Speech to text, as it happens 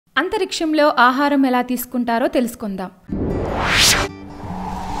అంతరిక్షంలో ఆహారం ఎలా తీసుకుంటారో తెలుసుకుందాం.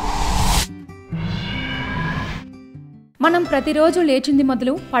 మనం ప్రతిరోజు లేచింది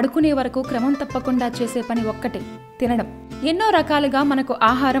మొదలు పడుకునే వరకు క్రమం తప్పకుండా చేసే పని ఒక్కటే, తినడం. ఎన్నో రకాలుగా మనకు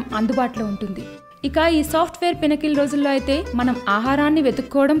ఆహారం అందుబాటులో ఉంటుంది. ఇక ఈ సాఫ్ట్వేర్ పినకిల్ రోజుల్లో అయితే మనం ఆహారాన్ని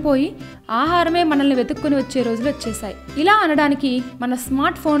వెతుక్కోవడం పోయి ఆహారమే మనల్ని వెతుక్కుని వచ్చే రోజులు వచ్చేసాయి. ఇలా అనడానికి మన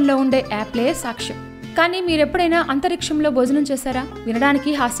స్మార్ట్ ఫోన్లో ఉండే యాప్లే సాక్ష్యం. కానీ మీరెప్పుడైనా అంతరిక్షంలో భోజనం చేశారా?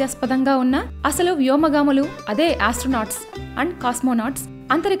 వినడానికి హాస్యాస్పదంగా ఉన్న అసలు వ్యోమగాములు, అదే ఆస్ట్రోనాట్స్ అండ్ కాస్మోనాట్స్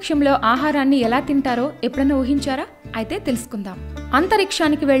అంతరిక్షంలో ఆహారాన్ని ఎలా తింటారో ఎప్పుడైనా ఊహించారా? అయితే తెలుసుకుందాం.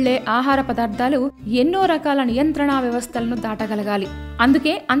 అంతరిక్షానికి వెళ్లే ఆహార పదార్థాలు ఎన్నో రకాల నియంత్రణ వ్యవస్థలను దాటగలగాలి.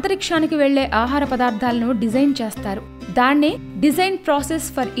 అందుకే అంతరిక్షానికి వెళ్లే ఆహార పదార్థాలను డిజైన్ చేస్తారు. దాన్నే design process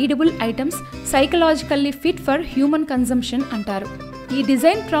for edible items psychologically fit for human consumption అంటారు. ఈ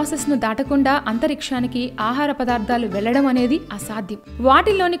డిజైన్ ప్రాసెస్ ను దాటకుండా అంతరిక్షానికి ఆహార పదార్థాలు వెళ్లడం అనేది అసాధ్యం.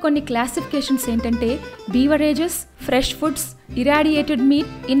 వాటిల్లోని కొన్ని క్లాసిఫికేషన్స్ ఏంటంటే beverages, fresh foods, ఇరాడియేటెడ్ meet,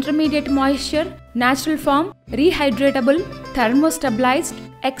 intermediate moisture, natural form, రీహైడ్రేటబుల్, థర్మోస్టెబిలైజ్డ్,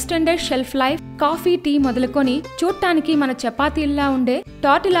 extended shelf life, coffee, tea మొదలుకొని చూడటానికి మన చపాతీల్లా ఉండే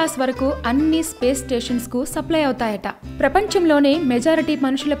టార్టిలాస్ వరకు అన్ని స్పేస్ స్టేషన్స్ కు సప్లై అవుతాయట. ప్రపంచంలోనే మెజారిటీ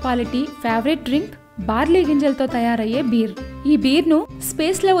మనుషుల పాలిటీ ఫేవరెట్ డ్రింక్ బార్లీ గింజలతో తయారయ్యే బీర్. ఈ బీర్ ను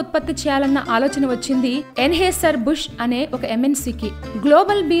స్పేస్ లో ఉత్పత్తి చేయాలన్న ఆలోచన వచ్చింది ఎన్హెసర్ బుష్ అనే ఒక ఎంఎన్సీకి.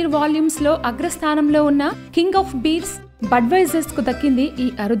 గ్లోబల్ బీర్ వాల్యూమ్స్ లో అగ్రస్థానంలో ఉన్న కింగ్ ఆఫ్ బీర్స్ బడ్వైజర్స్ కు దక్కింది ఈ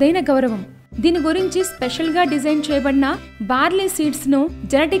అరుదైన గౌరవం. దీని గురించి స్పెషల్ గా డిజైన్ చేయబడిన బార్లీ సీడ్స్ ను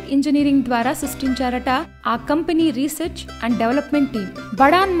జెనెటిక్ ఇంజనీరింగ్ ద్వారా సృష్టించారట ఆ company research and development team.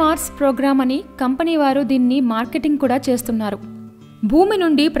 బడాన్ Mars programme అని కంపెనీ వారు దీన్ని మార్కెటింగ్ కూడా చేస్తున్నారు. భూమి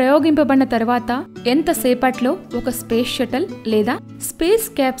నుండి ప్రయోగింపబడిన తర్వాత ఎంతసేపట్లో ఒక స్పేస్ షటిల్ లేదా space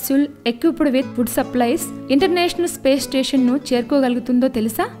capsule equipped with food supplies international space station ను చేరుకోగలుగుతుందో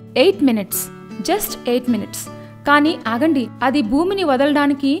తెలుసా? 8 minutes. Just 8 minutes. కానీ ఆగండి, అది భూమిని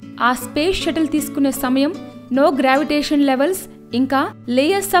వదలడానికి ఆ స్పేస్ షటిల్ తీసుకునే సమయం, నో గ్రావిటేషన్ లెవెల్స్, ఇంకా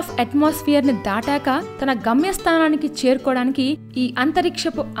లేయర్స్ ఆఫ్ అట్మాస్ఫియర్ ని దాటాక తన గమ్యస్థానానికి చేరుకోవడానికి ఈ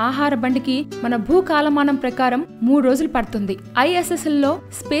అంతరిక్షపు ఆహార బండికి మన భూకాలమానం ప్రకారం 3 రోజులు పడుతుంది. ISSL లో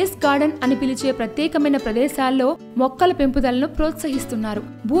స్పేస్ గార్డెన్ అని పిలిచే ప్రత్యేకమైన ప్రదేశాల్లో మొక్కల పెంపుదలను ప్రోత్సహిస్తున్నారు.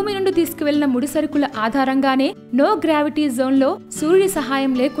 భూమి నుండి తీసుకువెళ్లిన ముడిసరుకుల ఆధారంగానే నో గ్రావిటీ జోన్ లో సూర్యుడి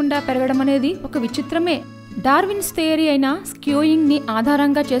సహాయం లేకుండా పెరగడం అనేది ఒక విచిత్రమే. డార్విన్స్ థియరీ అయిన స్క్యూయింగ్ ని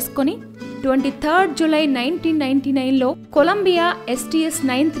ఆధారంగా చేసుకుని 23 July 1999లో Colombia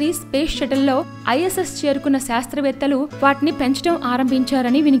STS-93 space షటిల్లో ISS చేరుకున్న శాస్త్రవేత్తలు వాటిని పెంచడం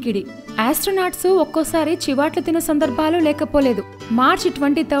ఆరంభించారని వినికిడి. ఆస్ట్రోనాట్స్ ఒక్కోసారి చివాట్లు తిన్న సందర్భాలు లేకపోలేదు. మార్చి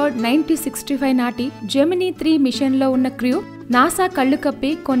 23, 1965 నాటి జెమినీ 3 మిషన్ లో ఉన్న క్రూ నాసా కళ్లు కప్పి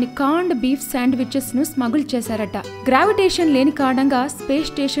కొన్ని కార్న్డ్ బీఫ్ శాండ్విచెస్ ను స్మగుల్ చేశారట. గ్రావిటేషన్ లేని కారణంగా స్పేస్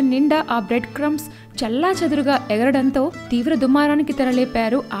స్టేషన్ నిండా ఆ బ్రెడ్ క్రమ్స్ చల్లా చెదురుగా ఎగరడంతో తీవ్ర దుమారానికి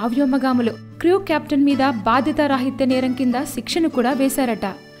తెరలేపారు ఆ వ్యోమగాములు. క్రూ కెప్టెన్ మీద బాధ్యతారాహిత్య నేరం కింద శిక్షను కూడా వేశారట.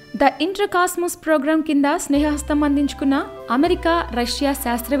 ద ఇంటర్కాస్మోస్ ప్రోగ్రాం కింద స్నేహహస్తం అందించుకున్న అమెరికా, రష్యా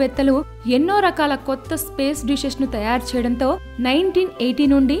శాస్త్రవేత్తలు ఎన్నో రకాల కొత్త స్పేస్ డిషెస్ ను తయారు చేయడంతో 1980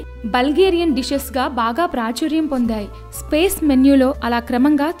 నుండి బల్గేరియన్ డిషెస్ గా బాగా ప్రాచుర్యం పొందాయి. స్పేస్ మెన్యూలో అలా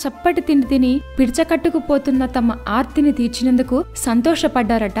క్రమంగా చప్పటి తిండి తిని పిడిచకట్టుకుపోతున్న తమ ఆర్తిని తీర్చినందుకు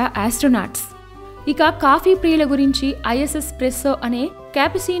సంతోషపడ్డారట ఆస్ట్రోనాట్స్. ఇక కాఫీ ప్రియుల గురించి ISS ప్రెస్సో అనే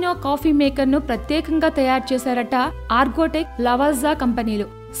క్యాపుసినో కాఫీ మేకర్ ను ప్రత్యేకంగా తయారు చేశారట ఆర్గోటెక్, లవాజా కంపెనీలు.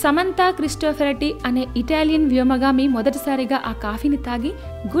 సమంతా క్రిస్టోఫెరటి అనే ఇటాలియన్ వ్యోమగామి మొదటిసారిగా ఆ కాఫీని తాగి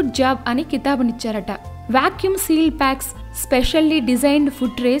గుడ్ జాబ్ అని కితాబునిచ్చారట. Vacuum sealed packs, specially designed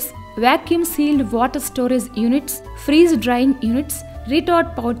food trace, vacuum sealed water storage units, freeze drying units, retort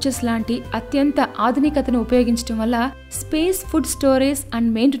pouches లాంటి అత్యంత ఆధునికతను ఉపయోగించడం వల్ల space food storage and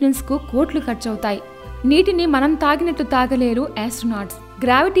maintenance కు కోట్లు ఖర్చవుతాయి. నీటిని మనం తాగినట్టు తాగలేరు ఆస్ట్రోనాట్స్.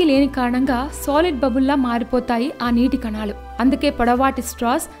 గ్రావిటీ లేని కారణంగా సాలిడ్ బబుల్లా మారిపోతాయి ఆ నీటి కణాలు. అందుకే పొడవాటి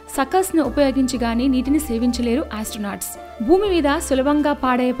స్ట్రాస్, సకల్స్ ను ఉపయోగించి గానీ నీటిని సేవించలేరు ఆస్ట్రోనాట్స్. భూమి మీద సులభంగా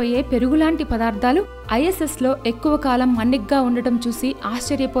పాడైపోయే పెరుగులాంటి పదార్థాలు ISS లో ఎక్కువ కాలం మన్నిగ్గా ఉండటం చూసి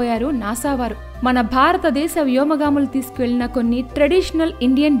ఆశ్చర్యపోయారు నాసా వారు. మన భారతదేశ వ్యోమగాములు తీసుకువెళ్లిన కొన్ని ట్రెడిషనల్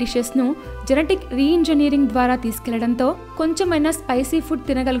ఇండియన్ డిషెస్ ను జెనెటిక్ రీఇంజనీరింగ్ ద్వారా తీసుకెళ్లడంతో కొంచెమైనా స్పైసీ ఫుడ్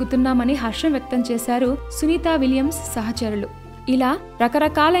తినగలుగుతున్నామని హర్షం వ్యక్తం చేశారు సునీతా విలియమ్స్ సహచరులు. ఇలా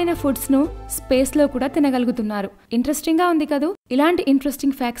రకరకాలైన ఫుడ్స్ ను స్పేస్ లో కూడా తినగలుగుతున్నారు. ఇంట్రెస్టింగ్ గా ఉంది కదూ? ఇలాంటి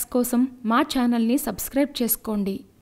ఇంట్రెస్టింగ్ ఫ్యాక్ట్స్ కోసం మా ఛానల్ ని సబ్స్క్రైబ్ చేసుకోండి.